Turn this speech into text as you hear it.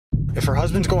If her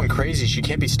husband's going crazy, she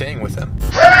can't be staying with him.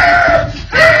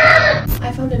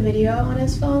 I found a video on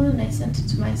his phone and I sent it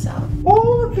to myself.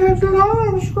 Oh, there's an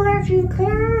arm scratchy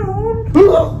clown.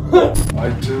 I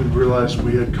didn't realize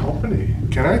we had company.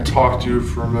 Can I talk to you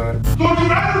for a minute? Don't you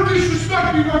ever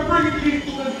disrespect me by bringing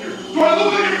people in here. Do I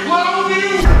look like a clown to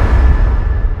you?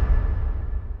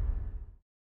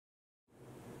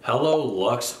 Hello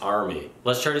Lux Army.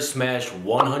 Let's try to smash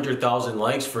 100,000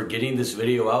 likes for getting this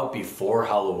video out before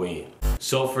Halloween.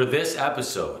 So for this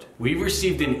episode, we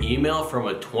received an email from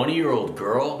a 20-year-old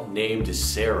girl named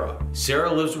Sarah.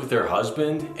 Sarah lives with her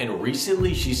husband, and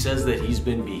recently she says that he's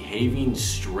been behaving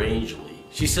strangely.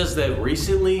 She says that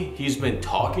recently he's been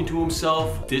talking to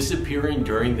himself, disappearing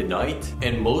during the night,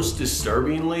 and most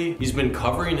disturbingly, he's been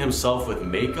covering himself with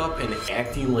makeup and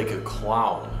acting like a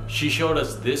clown. She showed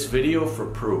us this video for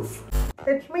proof.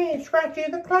 It's me, Scratchy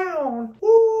the Clown.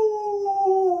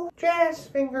 Ooh, jazz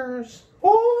fingers.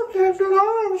 Oh, there's an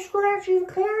arm, Scratchy the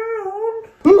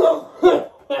Clown.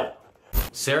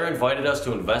 Sarah invited us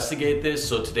to investigate this,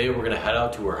 so today we're gonna head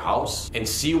out to her house and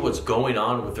see what's going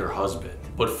on with her husband.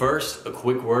 But first, a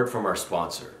quick word from our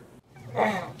sponsor.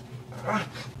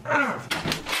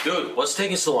 Dude, what's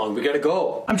taking so long? We gotta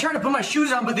go. I'm trying to put my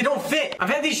shoes on, but they don't fit. I've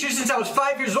had these shoes since I was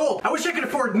 5 years old. I wish I could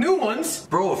afford new ones.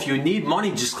 Bro, if you need money,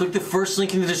 just click the first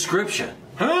link in the description.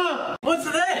 Huh? What's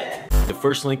that? The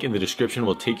first link in the description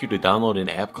will take you to download an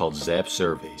app called Zap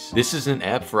Surveys. This is an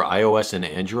app for iOS and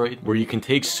Android where you can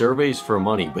take surveys for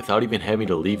money without even having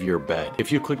to leave your bed.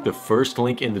 If you click the first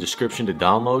link in the description to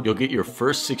download, you'll get your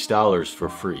first $6 for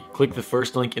free. Click the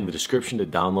first link in the description to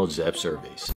download Zap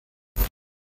Surveys.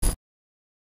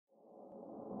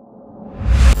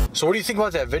 So what do you think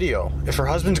about that video? If her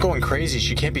husband's going crazy,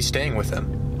 she can't be staying with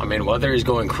him. I mean, whether he's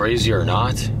going crazy or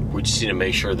not, we just need to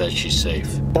make sure that she's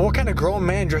safe. But what kind of grown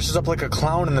man dresses up like a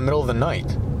clown in the middle of the night?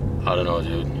 I don't know,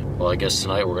 dude. Well, I guess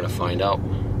tonight we're gonna find out.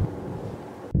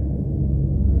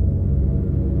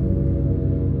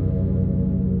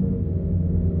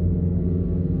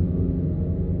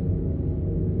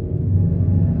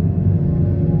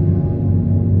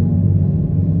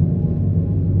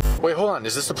 Wait, hold on.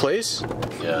 Is this the place?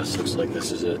 Yeah, this looks like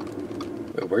this is it.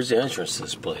 Wait, where's the entrance to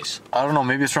this place? I don't know.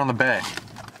 Maybe it's around the back.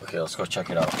 Okay, let's go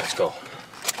check it out. Let's go.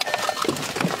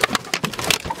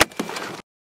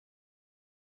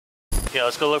 Yeah,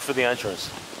 let's go look for the entrance.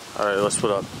 All right, let's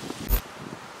split up.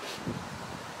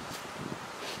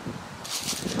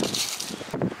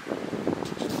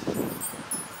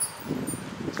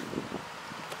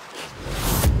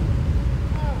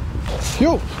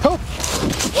 Yo, help!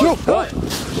 Yo, What?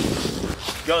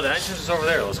 Yo, the entrance is over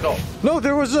there. Let's go. No,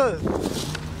 there was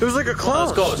like a clown.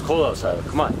 Let's go. It's cold outside.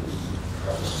 Come on.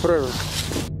 Whatever.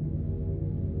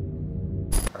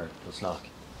 All right, let's knock.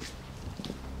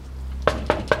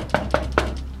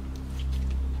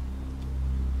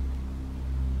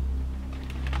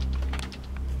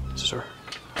 Sir.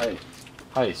 Hi.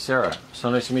 Hi, Sarah. So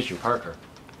nice to meet you, Parker.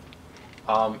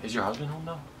 Is your husband home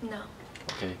now? No.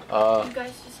 Okay. You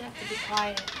guys just have to be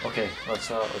quiet. Okay. Let's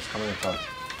come in and talk.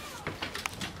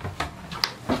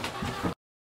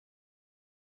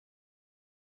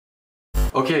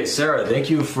 Okay, Sarah, thank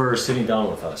you for sitting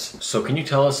down with us. So can you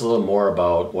tell us a little more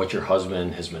about what your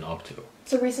husband has been up to?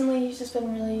 So recently he's just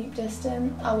been really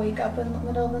distant. I'll wake up in the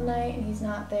middle of the night and he's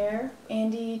not there.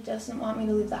 Andy doesn't want me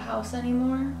to leave the house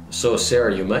anymore. So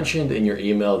Sarah, you mentioned in your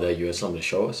email that you had something to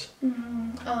show us.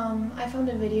 I found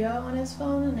a video on his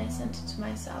phone and I sent it to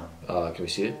myself. Can we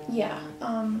see it? Yeah,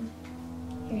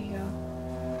 here you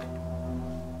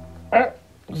go.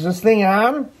 Is this thing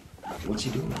on? What's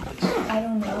he doing with this? I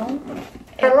don't know.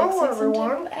 Hello, It looks like some type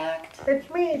everyone. of act. It's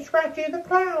me, Scratchy the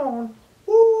Clown.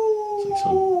 Ooh, It's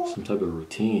like some type of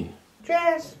routine.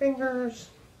 jazz fingers.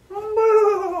 Moo,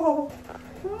 moo,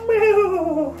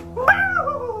 moo,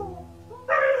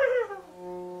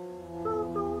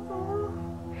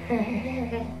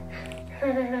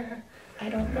 I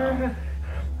don't know.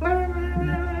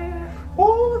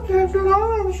 Oh, there's an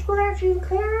arm, Scratchy the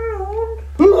Clown.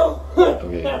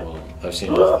 Okay, well, I've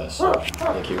seen enough of this. So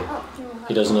thank you.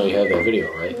 He doesn't know you have that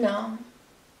video, right? No.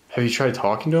 Have you tried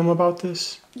talking to him about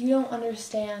this? You don't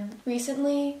understand.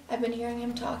 Recently, I've been hearing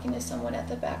him talking to someone at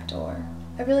the back door.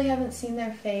 I really haven't seen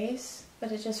their face,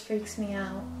 but it just freaks me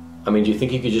out. I mean, do you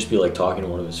think he could just be like talking to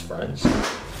one of his friends?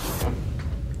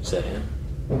 Is that him?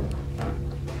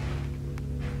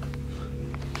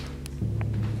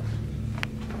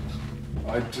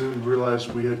 I didn't realize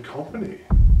we had company.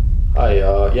 Hi,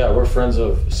 yeah, we're friends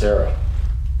of Sarah.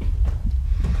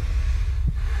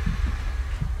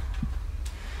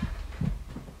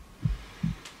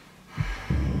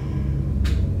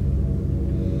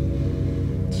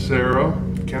 Sarah,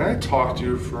 can Can I talk to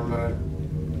you for a minute?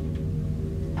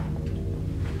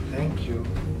 Thank you.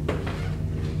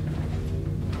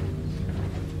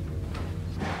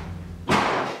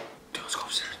 Dude, let's go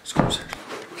upstairs. Let's go upstairs.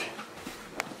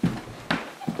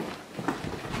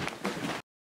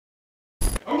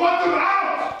 I want them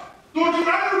out! Don't you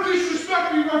ever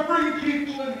disrespect me by bringing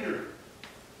people in here!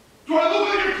 Do I look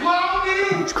like a clown to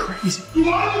you? It's crazy. Do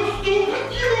I look stupid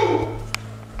to you?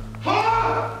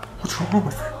 Huh? What's wrong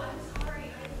with her? I'm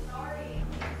sorry.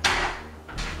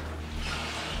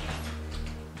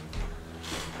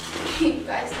 You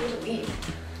guys need to leave.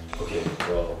 Okay,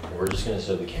 well, we're just gonna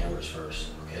set the cameras first,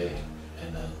 okay?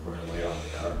 And then we're gonna wait on the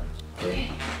car.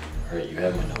 Okay? Alright, you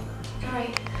have my number.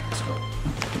 Alright. Let's go.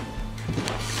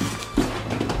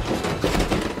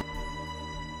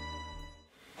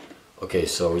 Okay,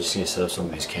 so we're just gonna set up some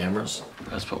of these cameras.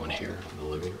 Let's put one here in the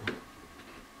living room.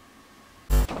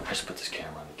 I just put this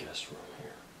camera in the guest room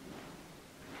here.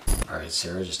 Alright,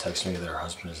 Sarah just texted me that her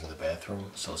husband is in the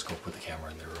bathroom, so let's go put the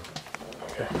camera in their room.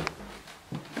 Okay.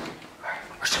 Alright,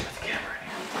 we're just gonna put the camera in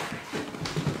here.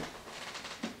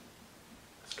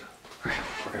 Let's go. Alright,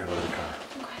 we're gonna go to the car.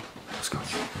 Okay. Let's go.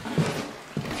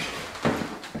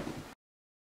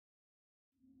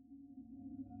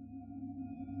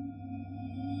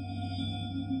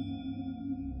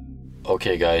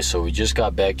 Okay guys, so we just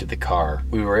got back to the car.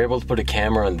 We were able to put a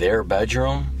camera in their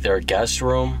bedroom, their guest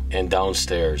room, and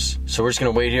downstairs. So we're just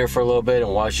gonna wait here for a little bit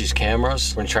and watch these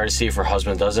cameras. We're gonna try to see if her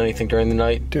husband does anything during the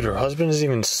night. Dude, her husband isn't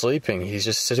even sleeping. He's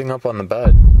just sitting up on the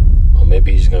bed. Well,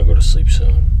 maybe he's gonna go to sleep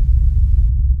soon.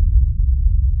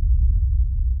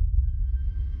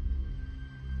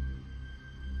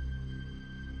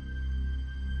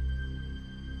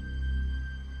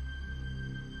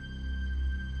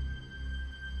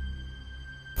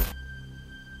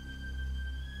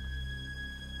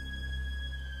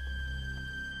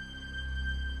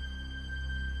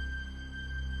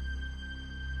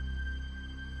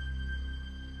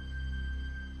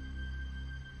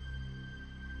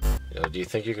 Yo, do you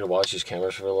think you could watch these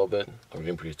cameras for a little bit? I'm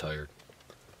getting pretty tired.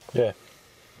 Yeah.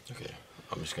 Okay,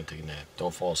 I'm just gonna take a nap.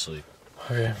 Don't fall asleep.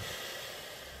 Okay.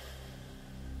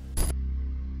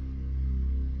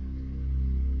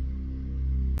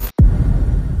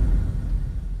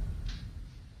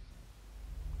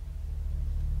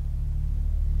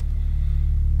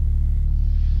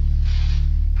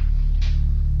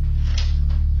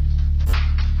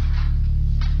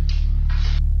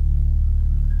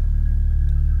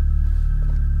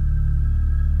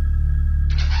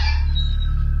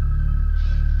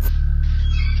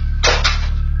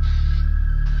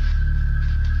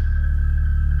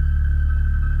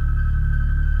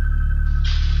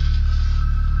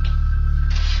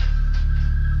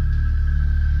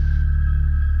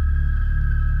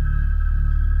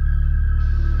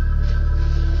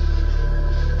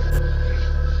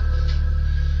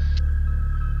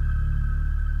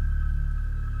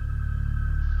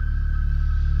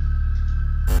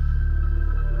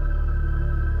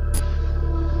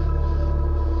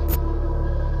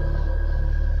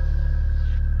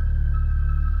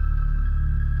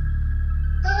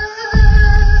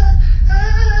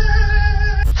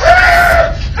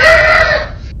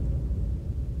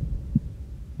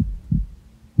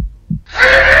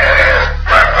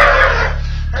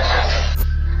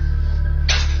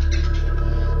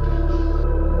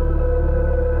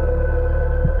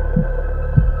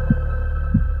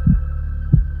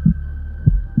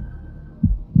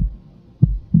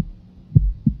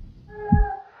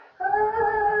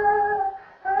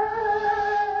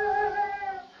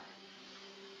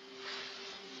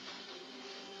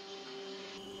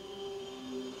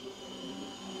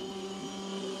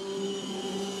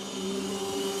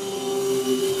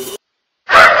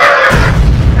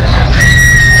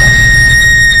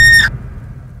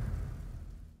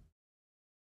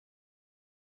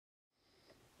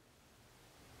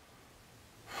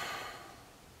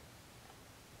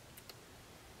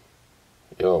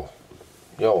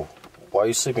 Yo, why are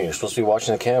you sleeping? You're supposed to be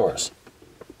watching the cameras.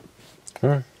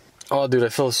 Oh, dude, I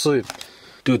fell asleep.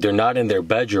 Dude, they're not in their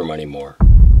bedroom anymore.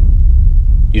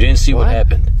 You didn't see what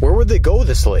happened. Where would they go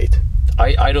this late?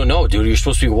 I don't know, dude. You're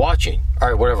supposed to be watching. All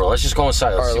right, whatever. Let's just go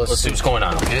inside. Let's see what's going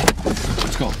on, okay?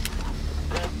 Let's go.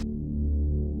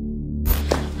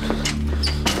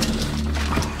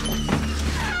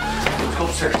 Let's go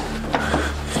upstairs.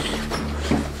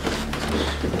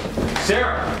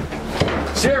 Sarah!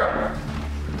 Sarah!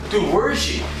 Dude, where is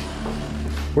she?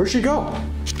 Where'd she go?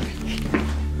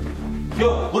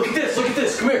 Yo, look at this. Look at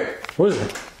this. Come here. What is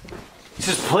it? It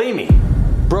says play me.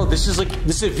 Bro, this is a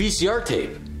VCR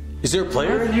tape. Is there a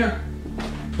player in here?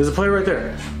 There's a player right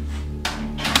there.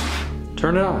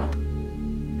 Turn it on.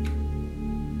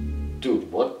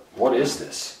 Dude, what is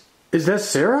this? Is that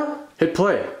Sarah? Hit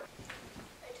play. I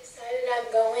decided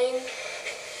I'm going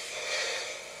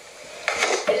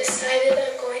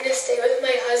to stay with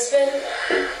my husband.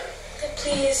 And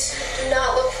please do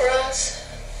not look for us.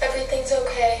 Everything's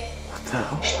okay. What the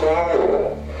hell?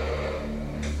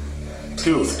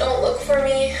 Please don't look for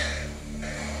me.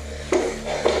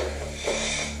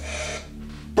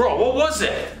 Bro, what was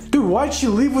that? Dude, why'd she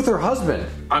leave with her husband?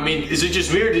 I mean, is it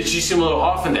just me or did she seem a little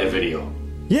off in that video?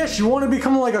 Yeah, she wanted to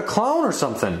become like a clown or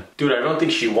something. Dude, I don't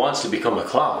think she wants to become a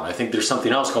clown. I think there's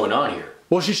something else going on here.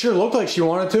 Well, she sure looked like she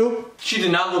wanted to. She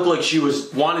did not look like she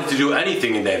wanted to do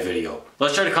anything in that video.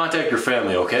 Let's try to contact your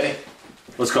family, okay?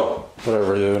 Let's go.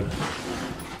 Whatever, dude.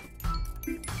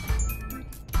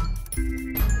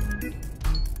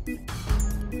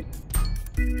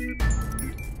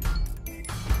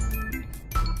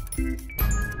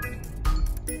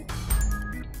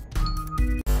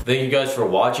 Thank you guys for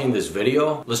watching this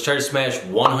video. Let's try to smash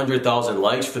 100,000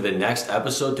 likes for the next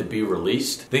episode to be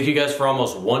released. Thank you guys for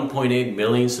almost 1.8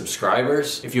 million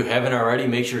subscribers. If you haven't already,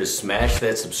 make sure to smash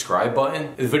that subscribe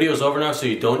button. The video is over now, so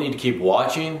you don't need to keep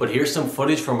watching, but here's some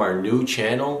footage from our new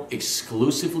channel,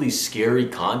 exclusively scary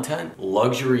content,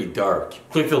 Luxury Dark.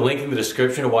 Click the link in the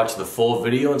description to watch the full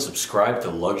video and subscribe to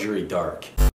Luxury Dark.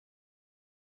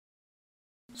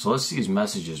 So let's see his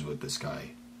messages with this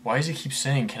guy. Why does he keep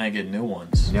saying, can I get new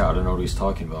ones? Yeah, I don't know what he's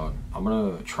talking about. I'm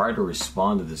gonna try to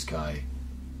respond to this guy.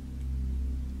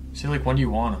 Say, like, when do you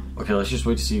want him? Okay, let's just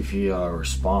wait to see if he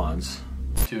responds.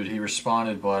 Dude, he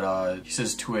responded, but he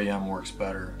says 2 a.m. works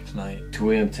better tonight.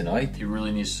 2 a.m. tonight? He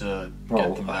really needs to Bro,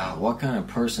 get them out. what kind of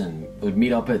person would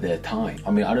meet up at that time? I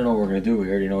mean, I don't know what we're gonna do. We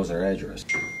already knows our address.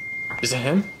 Is it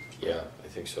him? Yeah, I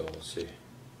think so. We'll see.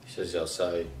 He says he's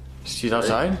outside. She's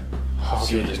outside? Let's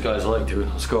see what this guy's like, dude.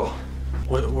 Let's go.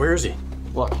 Where is he?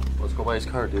 Look, let's go by his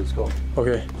car, dude. Let's go.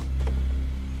 Okay.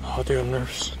 Oh, dude, I'm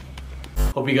nervous.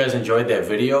 Hope you guys enjoyed that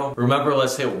video. Remember,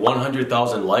 let's hit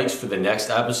 100,000 likes for the next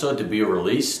episode to be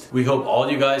released. We hope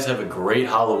all you guys have a great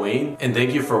Halloween. And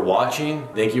thank you for watching.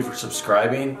 Thank you for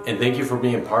subscribing. And thank you for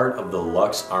being part of the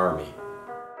Lux Army.